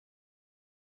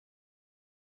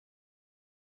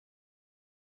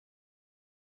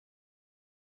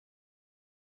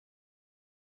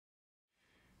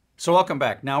So welcome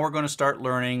back. Now we're going to start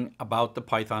learning about the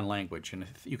Python language. And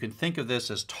you can think of this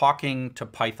as talking to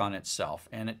Python itself.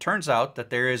 And it turns out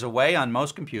that there is a way on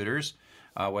most computers,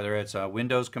 whether it's a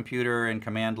Windows computer in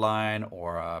command line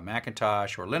or a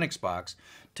Macintosh or Linux box,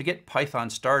 to get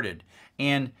Python started.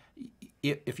 And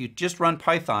if you just run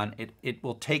Python, it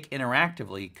will take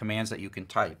interactively commands that you can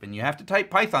type. And you have to type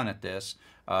Python at this.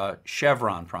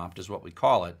 Chevron prompt is what we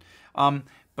call it.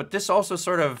 But this also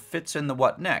sort of fits in the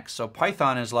what next. So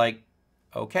Python is like,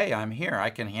 okay, I'm here. I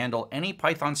can handle any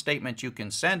Python statement you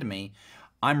can send me.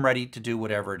 I'm ready to do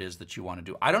whatever it is that you want to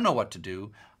do. I don't know what to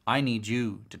do. I need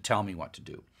you to tell me what to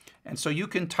do. And so you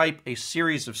can type a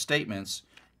series of statements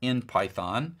in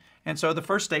Python. And so the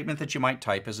first statement that you might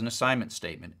type is an assignment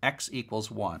statement, x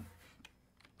equals 1.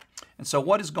 And so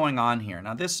what is going on here?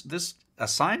 Now this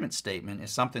assignment statement is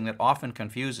something that often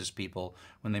confuses people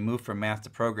when they move from math to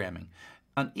programming.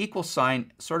 An equal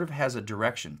sign sort of has a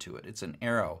direction to it. It's an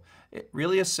arrow. It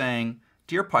really is saying,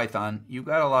 dear Python, you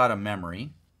got a lot of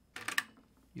memory.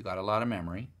 You got a lot of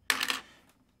memory.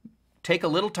 Take a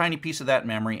little tiny piece of that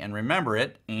memory and remember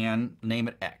it and name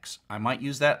it X. I might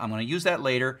use that. I'm going to use that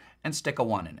later and stick a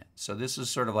 1 in it. So this is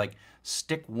sort of like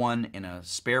stick 1 in a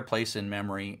spare place in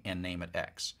memory and name it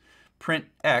X. Print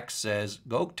X says,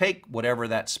 go take whatever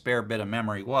that spare bit of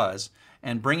memory was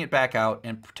and bring it back out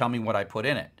and tell me what I put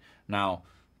in it. Now,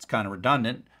 it's kind of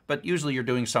redundant, but usually you're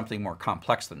doing something more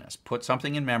complex than this. Put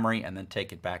something in memory and then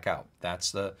take it back out.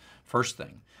 That's the first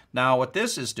thing. Now, what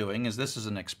this is doing is this is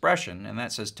an expression, and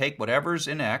that says take whatever's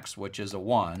in X, which is a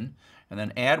 1, and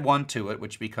then add 1 to it,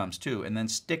 which becomes 2, and then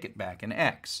stick it back in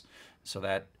X. So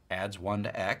that adds 1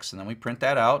 to X, and then we print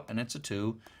that out, and it's a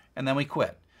 2, and then we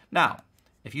quit. Now,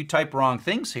 if you type wrong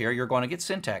things here, you're going to get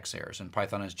syntax errors, and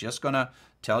Python is just going to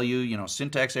tell you,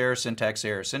 syntax error, syntax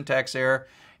error, syntax error,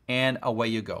 and away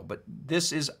you go. But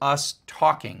this is us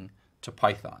talking to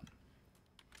Python.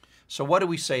 So what do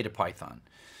we say to Python?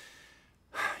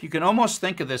 You can almost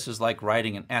think of this as like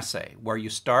writing an essay, where you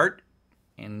start,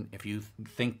 and if you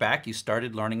think back, you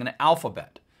started learning an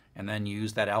alphabet, and then you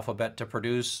use that alphabet to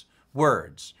produce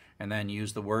words, and then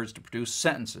use the words to produce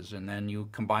sentences, and then you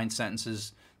combine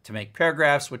sentences to make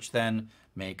paragraphs, which then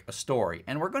make a story.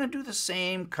 And we're going to do the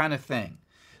same kind of thing.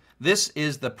 This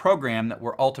is the program that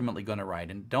we're ultimately going to write.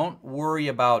 And don't worry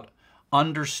about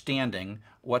understanding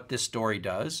what this story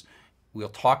does. We'll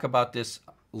talk about this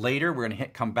later. We're going to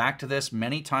come back to this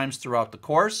many times throughout the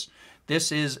course.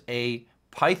 This is a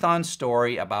Python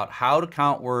story about how to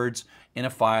count words in a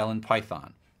file in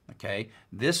Python. Okay?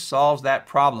 This solves that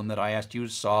problem that I asked you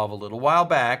to solve a little while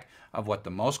back of what the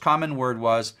most common word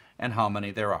was and how many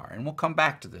there are. And we'll come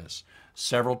back to this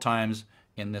several times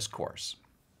in this course.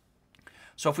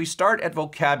 So if we start at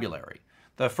vocabulary,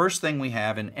 the first thing we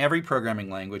have in every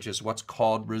programming language is what's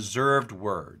called reserved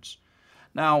words.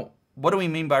 Now, what do we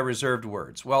mean by reserved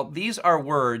words? Well, these are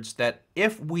words that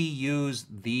if we use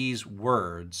these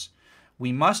words,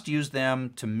 we must use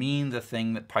them to mean the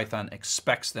thing that Python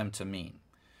expects them to mean.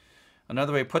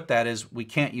 Another way to put that is we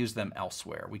can't use them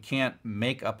elsewhere. We can't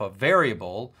make up a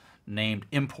variable named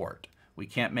import. We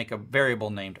can't make a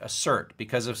variable named assert,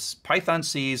 because if Python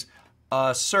sees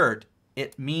assert,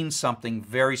 it means something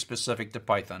very specific to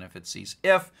Python. If it sees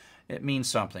if, it means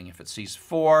something. If it sees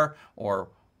for or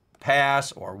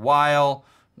pass or while,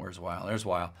 where's while? There's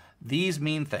while. These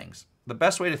mean things. The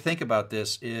best way to think about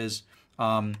this is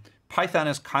Python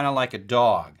is kind of like a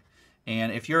dog.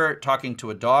 And if you're talking to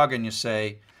a dog and you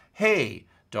say, hey,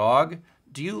 dog,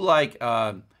 do you like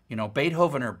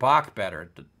Beethoven or Bach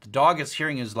better? The dog is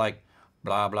hearing is like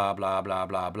blah, blah, blah, blah,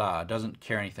 blah, blah. It doesn't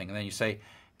care anything. And then you say,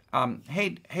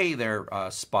 hey there,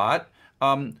 Spot.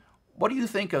 What do you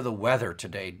think of the weather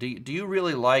today? Do you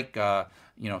really like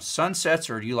sunsets,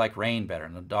 or do you like rain better?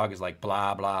 And the dog is like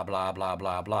blah blah blah blah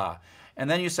blah blah. And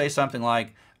then you say something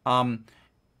like,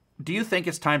 do you think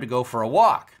it's time to go for a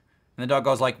walk? And the dog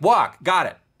goes like, walk, got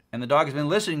it. And the dog has been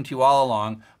listening to you all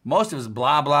along. Most of it is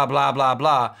blah blah blah blah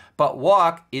blah. But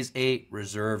walk is a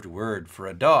reserved word for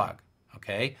a dog.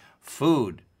 Okay,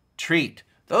 food, treat.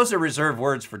 Those are reserved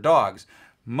words for dogs.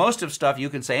 Most of stuff, you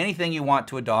can say anything you want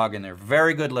to a dog, and they're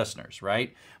very good listeners,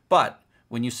 right? But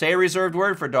when you say a reserved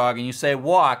word for dog and you say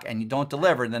walk and you don't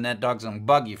deliver, then that dog's going to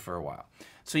bug you for a while.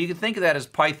 So you can think of that as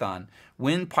Python.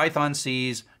 When Python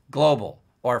sees global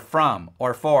or from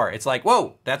or for, it's like,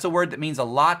 whoa, that's a word that means a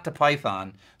lot to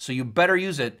Python, so you better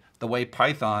use it the way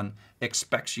Python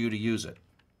expects you to use it.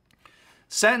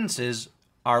 Sentences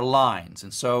are lines.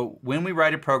 And so when we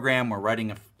write a program, we're writing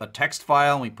a text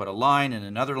file, and we put a line and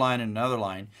another line and another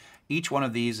line. Each one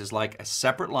of these is like a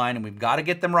separate line, and we've got to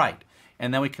get them right.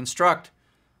 And then we construct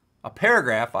a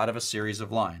paragraph out of a series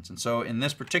of lines. And so in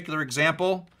this particular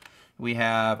example, We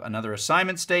have another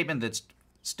assignment statement that's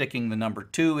sticking the number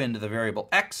 2 into the variable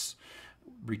x,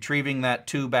 retrieving that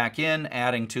 2 back in,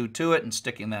 adding 2 to it, and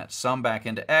sticking that sum back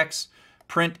into x.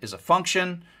 Print is a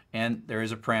function, and there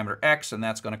is a parameter x, and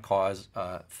that's going to cause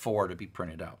 4 to be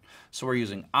printed out. So we're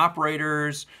using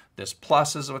operators. This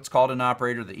plus is what's called an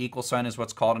operator. The equal sign is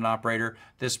what's called an operator.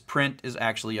 This print is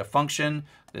actually a function.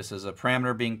 This is a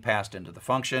parameter being passed into the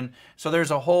function. So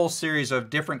there's a whole series of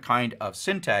different kind of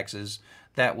syntaxes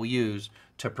that we use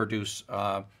to produce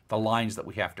the lines that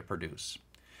we have to produce.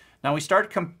 Now we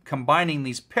start combining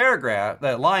these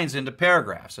the lines into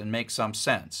paragraphs and make some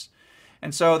sense.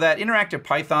 And so that interactive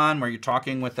Python where you're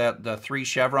talking with the 3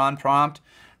 chevron prompt,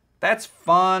 that's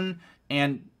fun,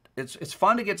 and it's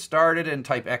fun to get started and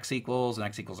type x equals and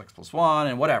x equals x plus 1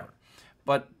 and whatever.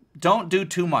 But don't do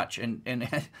too much. And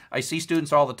I see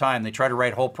students all the time, they try to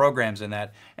write whole programs in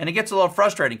that, and it gets a little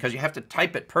frustrating because you have to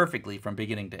type it perfectly from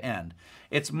beginning to end.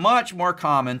 It's much more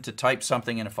common to type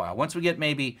something in a file. Once we get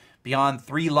maybe beyond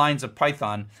 3 lines of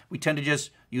Python, we tend to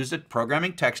just use a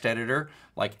programming text editor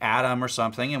like Atom or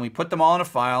something, and we put them all in a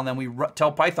file, and then we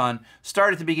tell Python,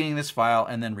 start at the beginning of this file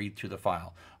and then read through the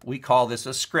file. We call this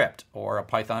a script or a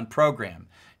Python program.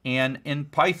 And in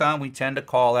Python, we tend to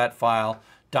call that file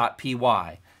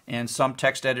 .py. And some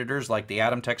text editors, like the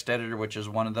Atom text editor, which is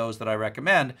one of those that I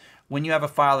recommend, when you have a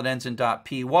file that ends in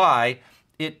 .py,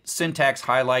 it syntax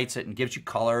highlights it and gives you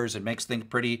colors and makes things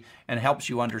pretty and helps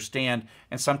you understand,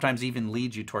 and sometimes even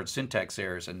leads you towards syntax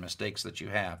errors and mistakes that you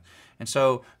have. And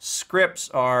so scripts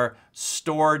are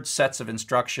stored sets of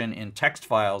instruction in text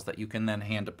files that you can then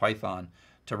hand to Python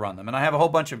to run them. And I have a whole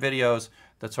bunch of videos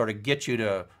that sort of get you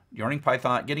to learning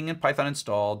Python, getting in Python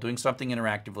installed, doing something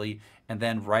interactively, and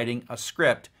then writing a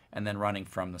script and then running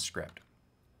from the script.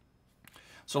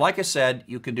 So like I said,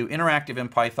 you can do interactive in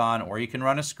Python or you can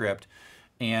run a script.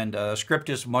 And a script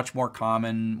is much more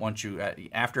common once you,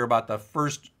 after about the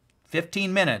first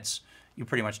 15 minutes, you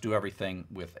pretty much do everything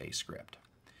with a script.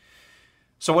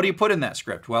 So what do you put in that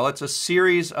script? Well, it's a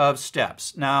series of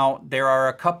steps. Now, there are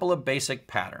a couple of basic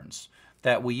patterns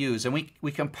that we use, and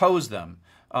we compose them.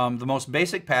 The most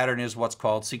basic pattern is what's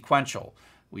called sequential.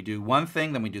 We do one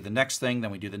thing, then we do the next thing,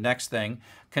 then we do the next thing.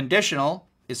 Conditional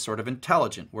is sort of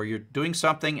intelligent, where you're doing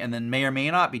something and then may or may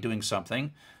not be doing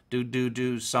something.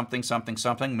 Do something, something,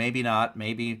 something, maybe not,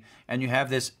 maybe, and you have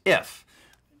this if.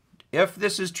 If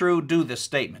this is true, do this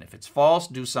statement. If it's false,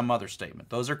 do some other statement.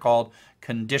 Those are called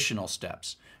conditional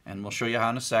steps, and we'll show you how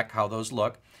in a sec how those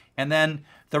look. And then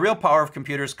the real power of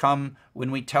computers come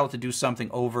when we tell it to do something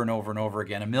over and over and over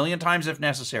again, 1,000,000 times if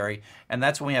necessary, and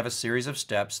that's when we have a series of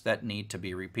steps that need to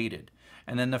be repeated.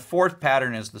 And then the fourth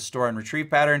pattern is the store and retrieve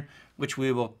pattern, which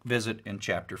we will visit in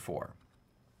Chapter 4.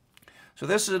 So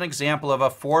this is an example of a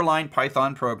 4-line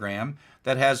Python program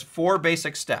that has 4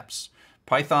 basic steps.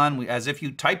 Python, as if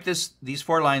you type these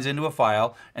 4 lines into a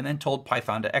file and then told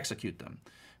Python to execute them.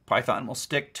 Python will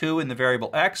stick 2 in the variable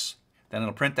x, then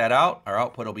it'll print that out. Our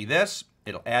output will be this.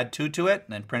 It'll add 2 to it,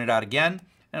 and then print it out again,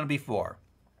 and it'll be 4.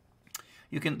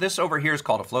 This over here is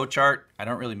called a flowchart. I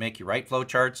don't really make you write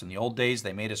flowcharts. In the old days,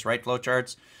 they made us write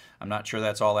flowcharts. I'm not sure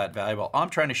that's all that valuable. All I'm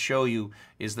trying to show you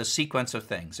is the sequence of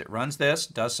things. It runs this,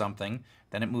 does something,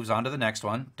 then it moves on to the next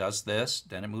one, does this,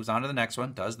 then it moves on to the next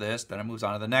one, does this, then it moves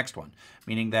on to the next one.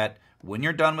 Meaning that when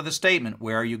you're done with a statement,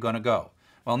 where are you going to go?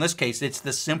 Well, in this case, it's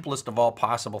the simplest of all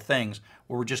possible things,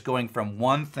 where we're just going from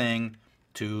one thing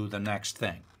to the next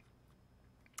thing.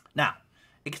 Now,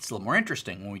 it gets a little more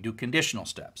interesting when we do conditional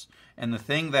steps. And the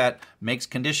thing that makes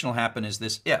conditional happen is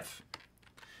this if.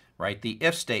 Right? The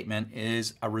if statement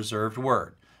is a reserved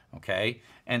word, okay?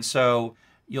 And so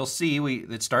you'll see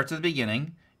it starts at the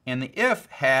beginning, and the if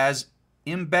has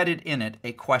embedded in it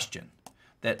a question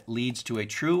that leads to a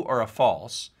true or a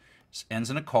false,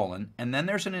 ends in a colon, and then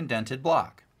there's an indented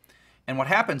block. And what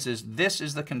happens is this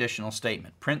is the conditional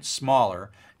statement. Print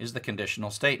smaller is the conditional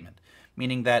statement,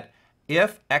 meaning that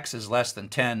if x is less than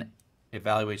 10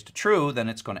 evaluates to true, then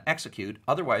it's going to execute,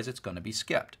 otherwise it's going to be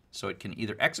skipped. So it can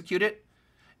either execute it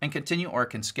and continue, or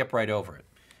it can skip right over it.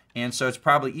 And so it's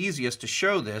probably easiest to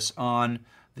show this on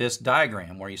this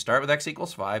diagram where you start with x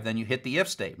equals 5, then you hit the if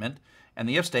statement, and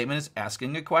the if statement is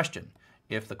asking a question.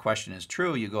 If the question is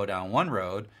true, you go down one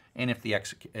road, and if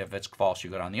it's false,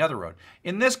 you go down the other road.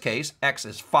 In this case, x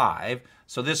is 5,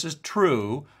 so this is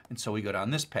true, and so we go down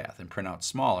this path and print out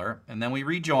smaller, and then we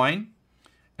rejoin,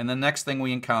 and the next thing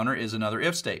we encounter is another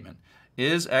if statement.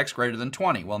 Is x greater than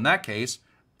 20? Well, in that case,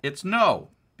 it's no,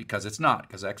 because it's not,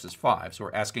 because x is 5. So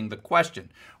we're asking the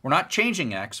question. We're not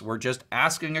changing x, we're just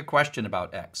asking a question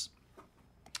about x.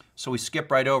 So we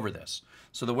skip right over this.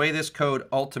 So the way this code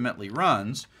ultimately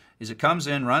runs is it comes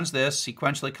in, runs this,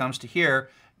 sequentially comes to here,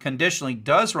 conditionally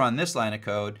does run this line of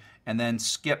code and then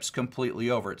skips completely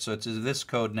over it. So it's as if this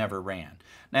code never ran.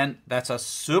 And that's a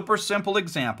super simple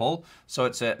example. So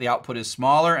it's the output is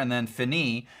smaller and then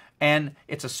fini, and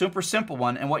it's a super simple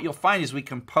one. And what you'll find is we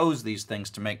compose these things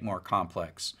to make more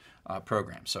complex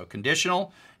programs. So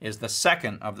conditional is the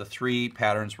second of the three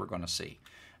patterns we're going to see.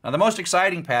 Now the most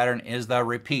exciting pattern is the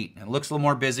repeat. It looks a little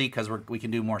more busy because we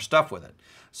can do more stuff with it.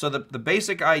 So the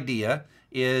basic idea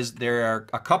is there are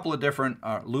a couple of different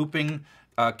looping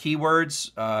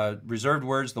keywords, reserved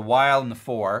words, the while and the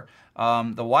for.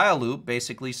 The while loop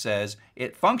basically says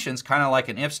it functions kind of like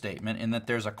an if statement in that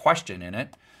there's a question in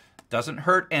it. Doesn't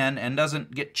hurt n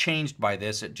doesn't get changed by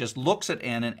this. It just looks at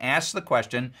n and asks the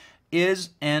question,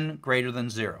 is n greater than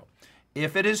 0?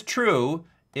 If it is true,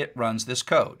 it runs this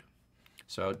code.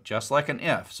 So just like an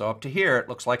if. So up to here, it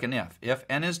looks like an if. If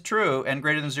n is true, n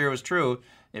greater than 0 is true,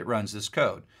 it runs this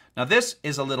code. Now this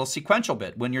is a little sequential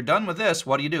bit. When you're done with this,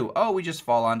 what do? Oh, we just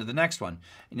fall on to the next one.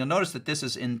 And you'll notice that this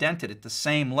is indented at the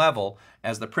same level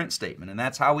as the print statement. And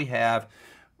that's how we have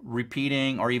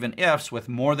repeating or even ifs with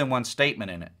more than one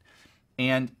statement in it.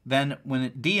 And then when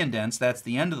it de-indents, that's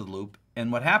the end of the loop.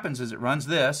 And what happens is it runs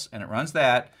this and it runs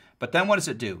that. But then what does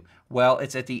it do? Well,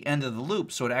 it's at the end of the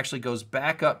loop, so it actually goes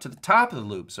back up to the top of the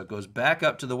loop. So it goes back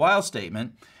up to the while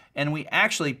statement, and we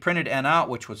actually printed n out,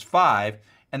 which was 5,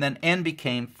 and then n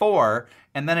became 4,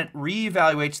 and then it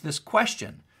reevaluates this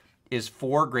question. Is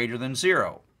 4 greater than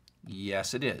 0?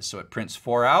 Yes, it is. So it prints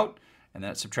 4 out, and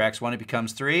then it subtracts 1, it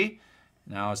becomes 3.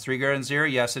 Now is 3 greater than 0?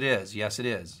 Yes, it is. Yes, it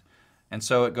is. And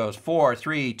so it goes 4,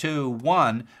 3, 2,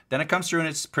 1. Then it comes through and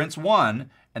it prints 1,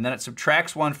 and then it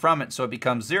subtracts 1 from it, so it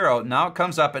becomes 0. Now it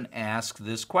comes up and asks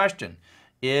this question.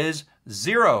 Is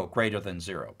 0 greater than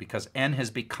 0? Because n has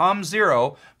become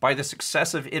 0 by the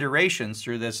successive iterations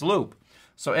through this loop.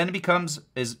 So n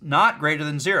is not greater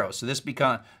than 0. So this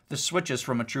switches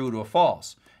from a true to a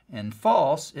false. And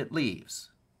false, it leaves.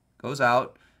 Goes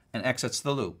out and exits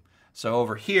the loop. So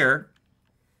over here,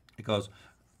 it goes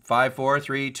 5, 4,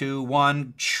 3, 2,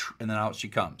 1, and then out she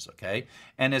comes, okay?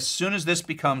 And as soon as this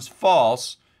becomes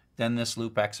false, then this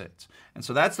loop exits. And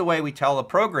so that's the way we tell the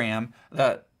program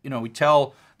that, we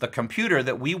tell the computer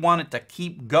that we want it to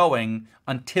keep going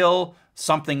until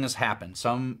something has happened.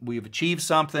 We've achieved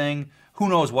something. Who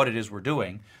knows what it is we're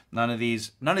doing? None of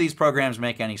these programs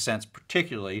make any sense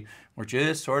particularly. We're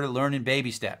just sort of learning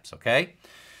baby steps, okay?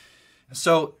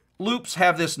 So loops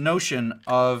have this notion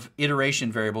of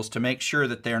iteration variables to make sure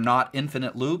that they're not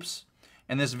infinite loops.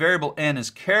 And this variable n is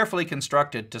carefully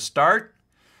constructed to start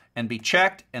and be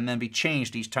checked and then be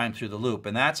changed each time through the loop.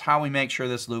 And that's how we make sure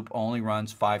this loop only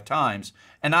runs 5 times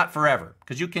and not forever.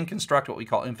 Because you can construct what we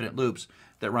call infinite loops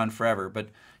that run forever, but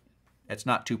it's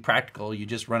not too practical. You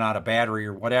just run out of battery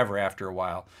or whatever after a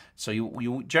while. So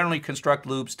you generally construct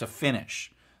loops to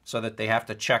finish so that they have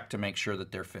to check to make sure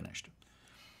that they're finished.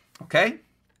 Okay?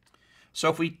 So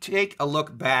if we take a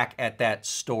look back at that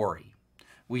story,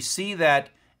 we see that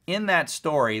in that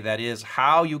story, that is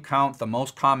how you count the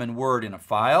most common word in a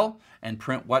file and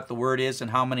print what the word is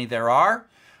and how many there are,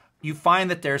 you find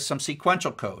that there's some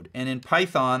sequential code. And in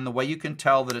Python, the way you can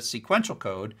tell that it's sequential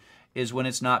code is when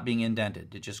it's not being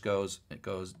indented. It goes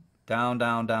down,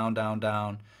 down, down, down,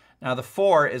 down. Now the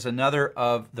for is another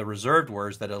of the reserved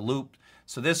words that a loop.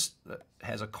 So this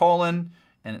has a colon,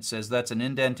 and it says that's an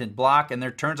indented block, and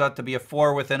there turns out to be a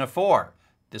for within a for.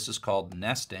 This is called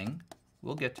nesting.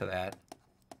 We'll get to that.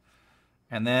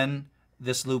 And then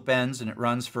this loop ends and it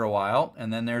runs for a while,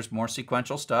 and then there's more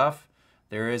sequential stuff.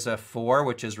 There is a for,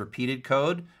 which is repeated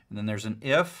code, and then there's an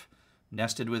if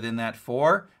nested within that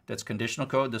for. That's conditional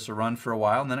code. This will run for a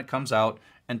while, and then it comes out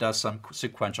and does some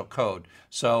sequential code.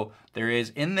 So there is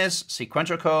in this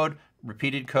sequential code,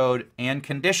 repeated code, and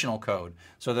conditional code.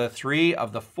 So the 3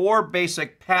 of the 4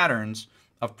 basic patterns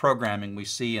of programming we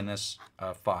see in this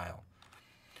file.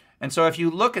 And so if you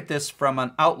look at this from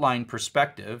an outline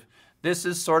perspective, this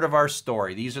is sort of our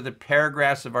story. These are the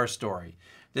paragraphs of our story.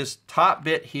 This top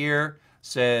bit here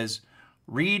says,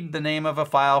 read the name of a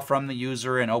file from the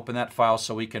user and open that file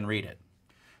so we can read it.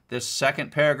 This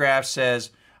second paragraph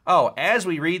says, oh, as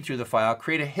we read through the file,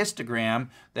 create a histogram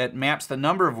that maps the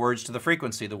number of words to the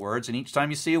frequency of the words. And each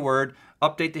time you see a word,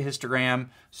 update the histogram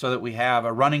so that we have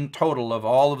a running total of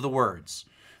all of the words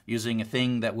using a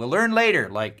thing that we'll learn later,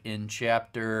 like in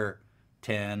chapter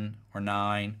 10 or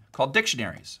 9, called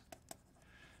dictionaries.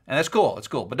 And that's cool. It's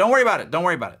cool. But don't worry about it. Don't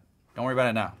worry about it. Don't worry about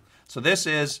it now. So this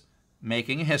is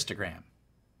making a histogram.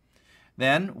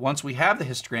 Then, once we have the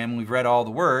histogram and we've read all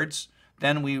the words,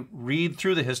 then we read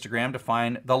through the histogram to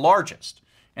find the largest.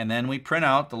 And then we print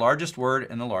out the largest word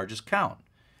and the largest count.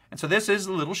 And so this is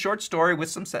a little short story with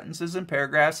some sentences and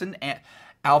paragraphs and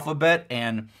alphabet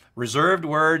and reserved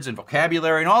words and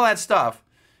vocabulary and all that stuff,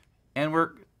 and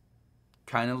we're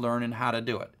kind of learning how to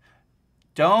do it.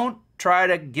 Don't try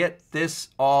to get this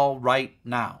all right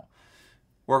now.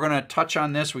 We're going to touch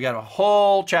on this. We got a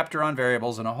whole chapter on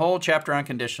variables and a whole chapter on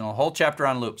conditional, a whole chapter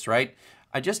on loops, right?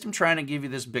 I just am trying to give you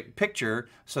this big picture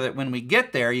so that when we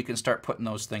get there, you can start putting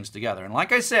those things together. And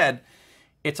like I said,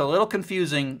 it's a little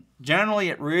confusing. Generally,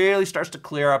 it really starts to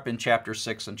clear up in chapter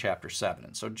 6 and chapter 7.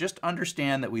 And so just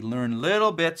understand that we learn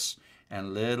little bits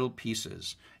and little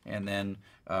pieces, and then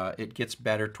it gets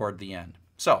better toward the end.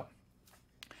 So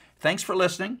thanks for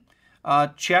listening.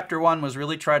 Chapter 1 was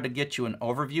really trying to get you an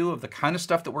overview of the kind of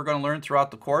stuff that we're going to learn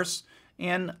throughout the course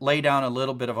and lay down a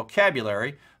little bit of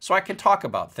vocabulary so I can talk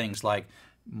about things like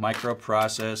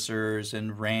microprocessors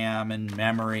and RAM and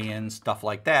memory and stuff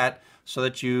like that so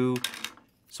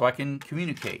I can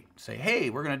communicate. Say, hey,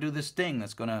 we're going to do this thing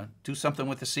that's going to do something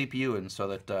with the CPU, and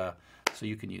so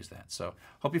you can use that. So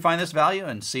hope you find this value,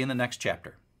 and see you in the next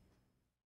chapter.